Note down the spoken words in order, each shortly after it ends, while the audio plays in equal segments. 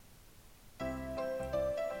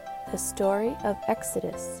The Story of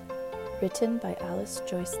Exodus, written by Alice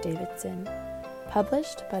Joyce Davidson,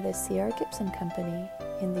 published by the C.R. Gibson Company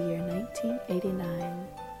in the year 1989.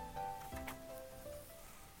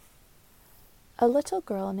 A little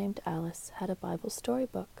girl named Alice had a Bible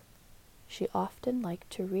storybook. She often liked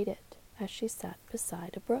to read it as she sat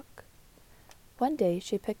beside a brook. One day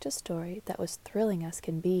she picked a story that was thrilling as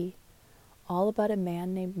can be, all about a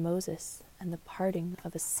man named Moses and the parting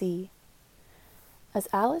of a sea. As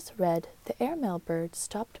Alice read, the airmail bird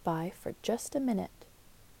stopped by for just a minute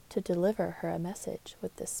to deliver her a message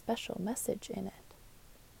with this special message in it.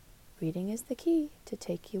 Reading is the key to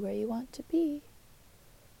take you where you want to be.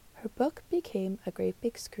 Her book became a great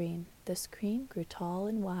big screen. The screen grew tall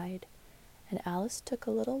and wide, and Alice took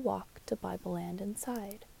a little walk to Bibleland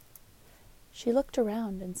inside. She looked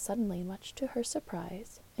around, and suddenly, much to her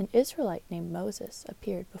surprise, an Israelite named Moses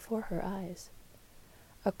appeared before her eyes.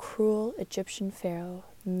 A cruel Egyptian pharaoh,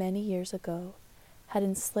 many years ago, had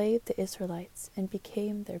enslaved the Israelites and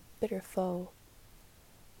became their bitter foe.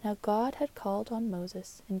 Now God had called on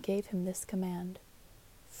Moses and gave him this command: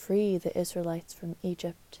 "Free the Israelites from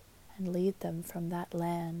Egypt and lead them from that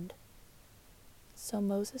land." So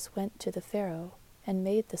Moses went to the Pharaoh and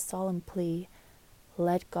made the solemn plea,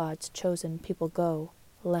 "Let God's chosen people go,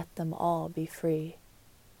 let them all be free."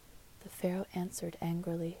 The Pharaoh answered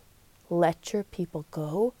angrily, "Let your people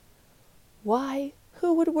go? Why,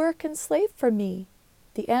 who would work and slave for me?"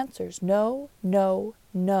 The answer's no, no,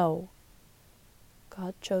 no.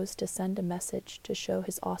 God chose to send a message to show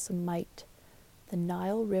his awesome might. The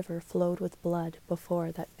Nile River flowed with blood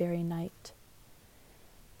before that very night.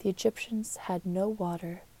 The Egyptians had no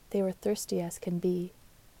water. They were thirsty as can be,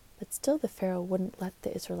 but still the Pharaoh wouldn't let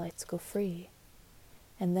the Israelites go free.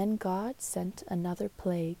 And then God sent another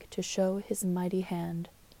plague to show his mighty hand.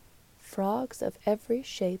 Frogs of every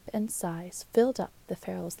shape and size filled up the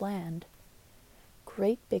Pharaoh's land.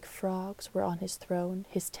 Great big frogs were on his throne,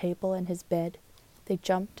 his table, and his bed. They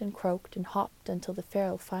jumped and croaked and hopped until the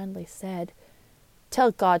Pharaoh finally said,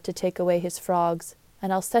 "Tell God to take away his frogs,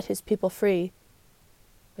 and I'll set his people free."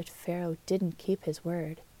 But Pharaoh didn't keep his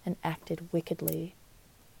word and acted wickedly.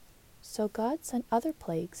 So God sent other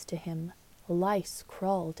plagues to him. Lice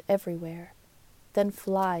crawled everywhere. Then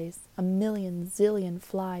flies, a million zillion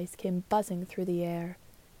flies, came buzzing through the air.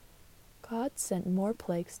 God sent more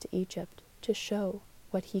plagues to Egypt to show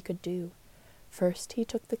what he could do. First he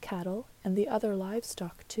took the cattle and the other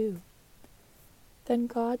livestock too. Then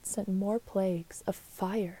God sent more plagues of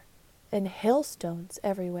fire and hailstones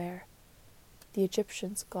everywhere. The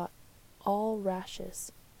Egyptians got all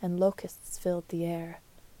rashes, and locusts filled the air.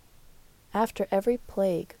 After every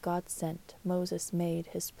plague God sent, Moses made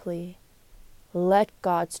his plea: "Let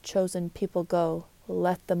God's chosen people go,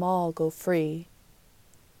 let them all go free."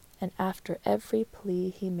 And after every plea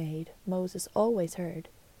he made, Moses always heard,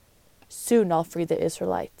 "Soon I'll free the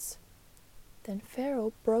Israelites." Then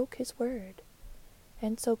Pharaoh broke his word,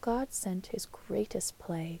 and so God sent his greatest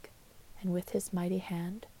plague, and with his mighty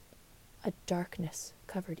hand, a darkness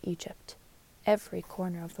covered Egypt, every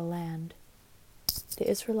corner of the land. The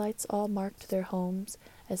Israelites all marked their homes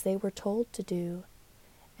as they were told to do,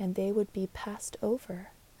 and they would be passed over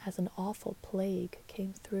as an awful plague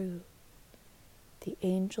came through. The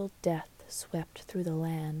angel death swept through the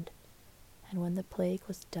land, and when the plague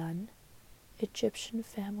was done, Egyptian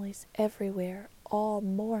families everywhere all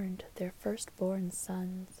mourned their firstborn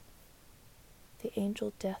sons. The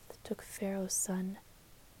angel death took Pharaoh's son,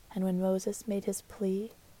 and when Moses made his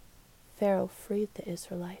plea, Pharaoh freed the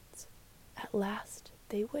Israelites. At last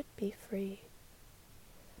they would be free.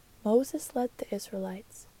 Moses led the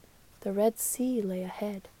Israelites. The Red Sea lay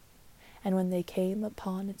ahead, and when they came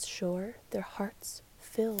upon its shore, their hearts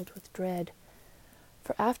filled with dread.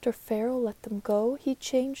 For after Pharaoh let them go, he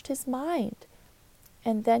changed his mind,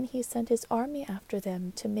 and then he sent his army after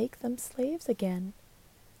them to make them slaves again.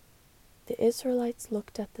 The Israelites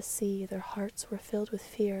looked at the sea. Their hearts were filled with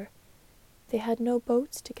fear. They had no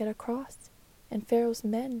boats to get across, and Pharaoh's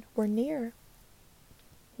men were near.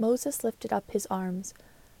 Moses lifted up his arms.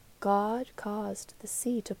 God caused the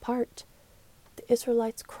sea to part. The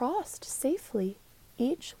Israelites crossed safely,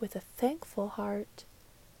 each with a thankful heart.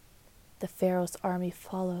 The Pharaoh's army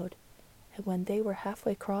followed, and when they were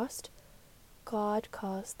halfway crossed, God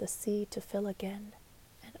caused the sea to fill again,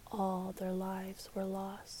 and all their lives were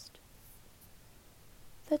lost.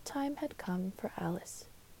 The time had come for Alice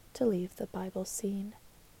to leave the Bible scene.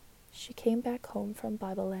 She came back home from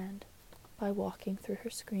Bibleland by walking through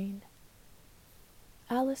her screen.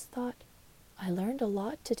 Alice thought, "I learned a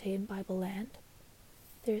lot today in Bibleland.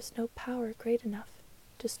 There is no power great enough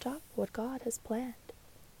to stop what God has planned."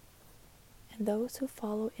 Those who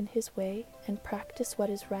follow in his way and practice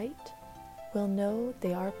what is right will know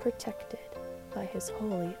they are protected by his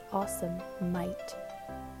holy, awesome might.